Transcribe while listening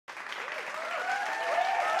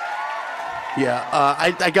Yeah,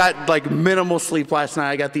 I got like minimal sleep last night.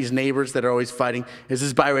 I got these neighbors that are always fighting. It's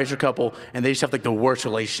this biracial couple, and they just have like the worst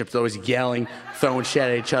relationships. They're always yelling, throwing shit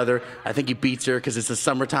at each other. I think he beats her because it's the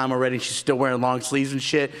summertime already, and she's still wearing long sleeves and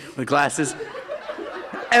shit with glasses.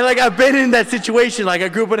 And like I've been in that situation. Like I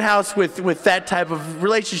grew up in a house with that type of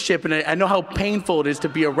relationship, and I know how painful it is to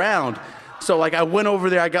be around. So like I went over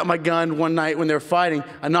there, I got my gun one night when they were fighting.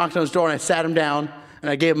 I knocked on his door and I sat him down and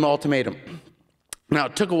I gave him an ultimatum. Now,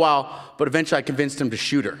 it took a while, but eventually I convinced him to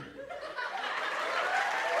shoot her.